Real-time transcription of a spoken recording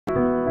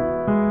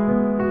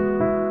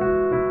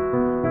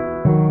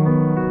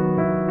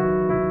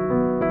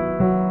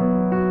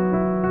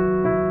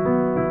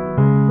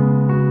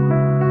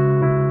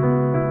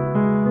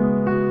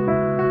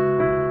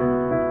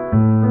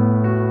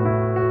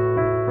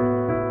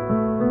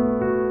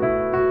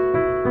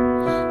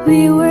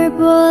We were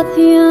both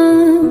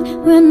young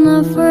when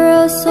I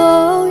first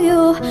saw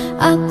you.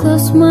 I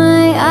closed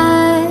my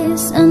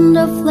eyes and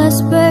the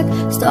flashback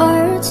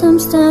starts. I'm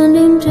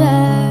standing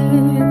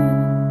there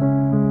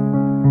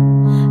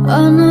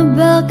on a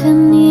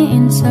balcony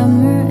in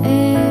summer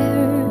air.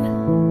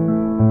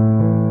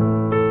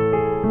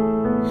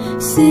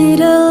 See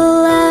the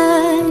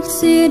lights,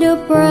 see the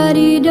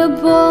party, the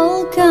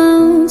ball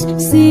counts.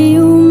 See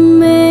you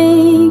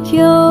make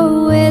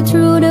your way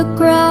through the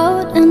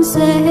crowd and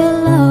say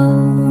hello.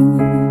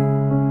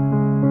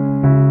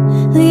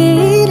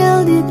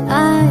 Little did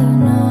I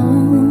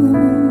know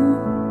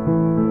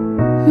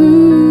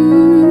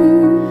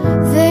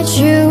that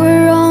you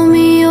were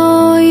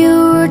Romeo, you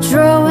were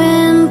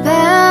throwing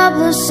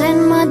pebbles,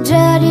 and my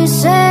daddy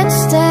said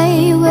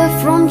stay away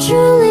from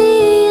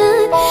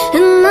Juliet.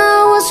 And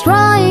I was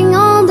crying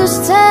on the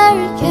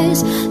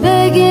staircase,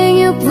 begging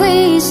you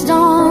please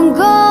don't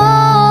go.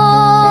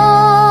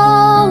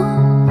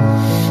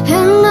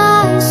 And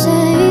I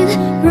said,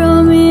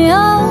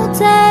 Romeo,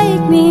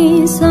 take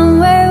me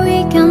somewhere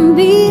we can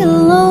be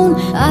alone.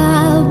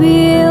 I'll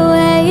be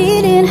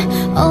waiting,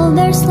 all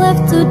there's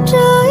left to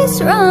do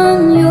is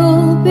run.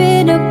 You'll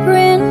be the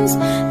prince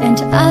and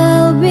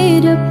I'll be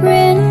the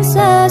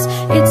princess.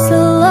 It's a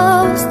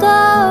love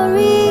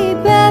story,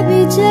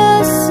 baby,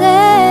 just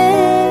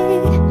say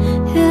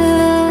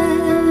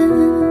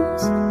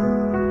yes.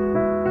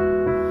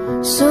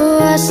 So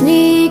I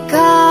sneak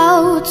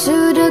out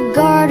to the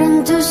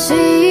garden to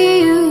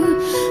see you.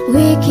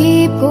 We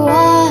keep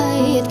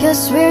quiet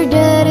cause we're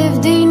dead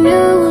if they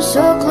knew.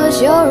 So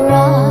close your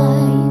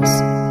eyes,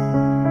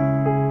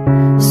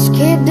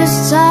 skip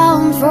this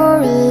town for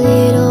a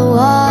little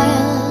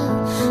while.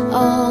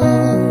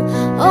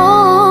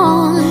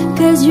 Oh,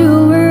 cause you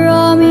were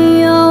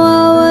Romeo,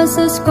 I was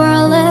a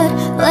scarlet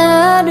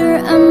letter,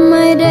 and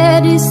my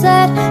daddy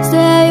said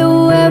stay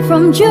away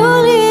from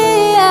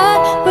Juliet.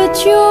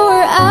 But you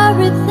were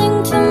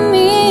everything to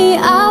me,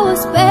 I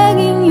was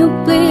begging you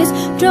please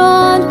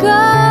don't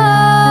go.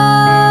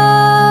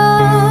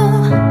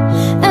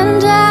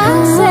 And I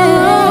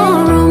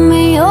said,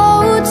 Romeo,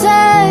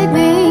 take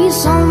me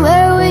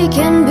somewhere we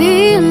can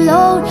be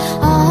alone.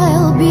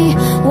 I'll be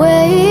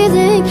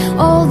waiting,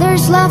 all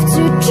there's left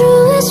to do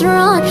is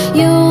run.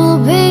 You'll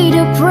be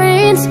the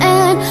prince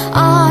and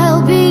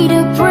I'll be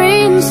the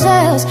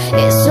princess.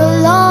 It's a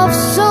love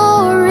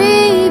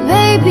story,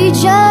 baby,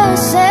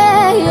 just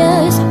say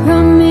yes.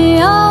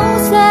 Romeo,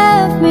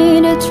 save me,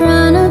 they're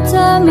trying to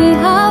tell me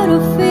how to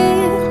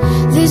feel.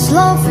 This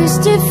love is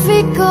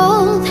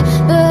difficult,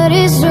 but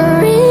it's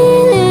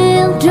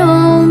real.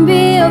 Don't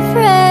be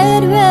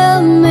afraid,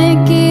 we'll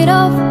make it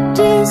off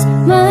this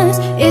mess.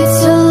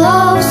 It's a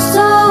love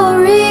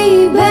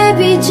story,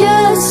 baby,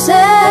 just say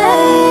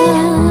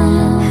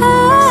yes.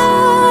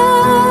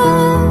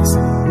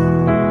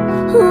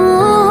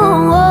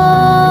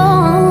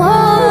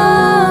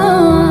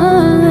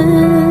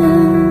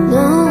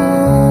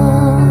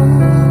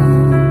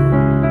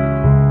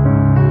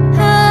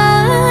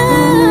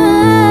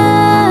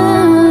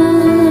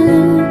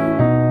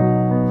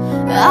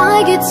 Oh,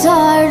 I get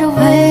tired of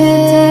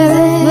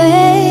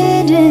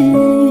waiting,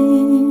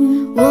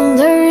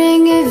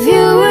 wondering if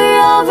you were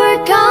ever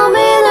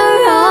coming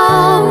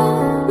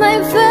around. My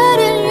faith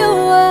in you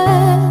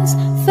was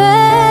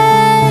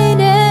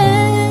fading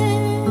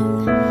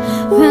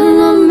when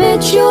I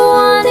met you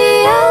on the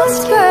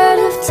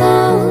outskirts of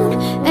town.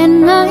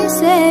 And I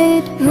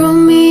said,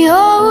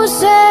 Romeo,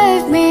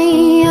 save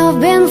me, I've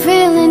been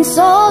feeling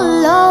so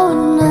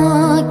alone.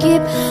 I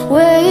keep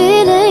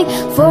waiting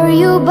for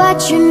you,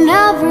 but you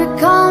never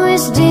come.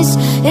 Is this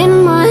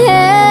in my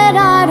head?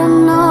 I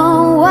don't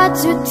know what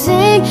to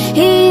think.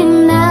 He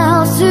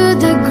knelt to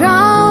the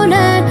ground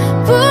and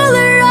pulled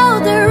her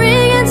out the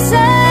ring and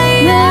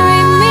say,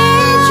 marry me,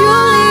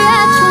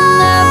 Juliet, you'll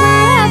never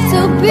have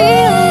to be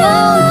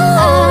alone. I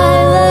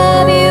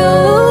love you,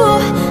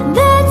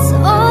 that's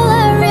all I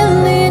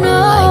really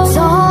know. I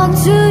talked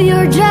to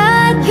your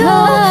dad,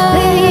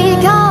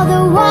 pick out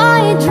the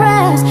white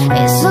dress.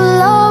 It's a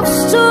love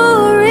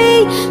story,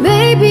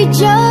 baby,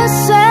 just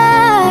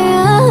say,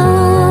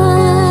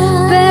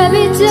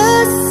 baby,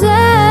 just say.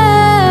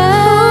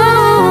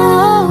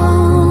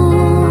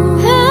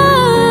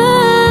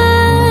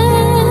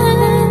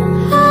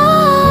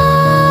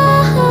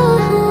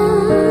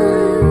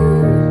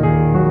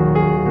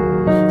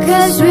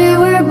 Cause we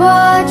were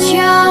both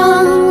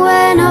young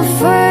when I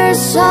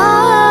first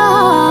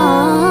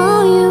saw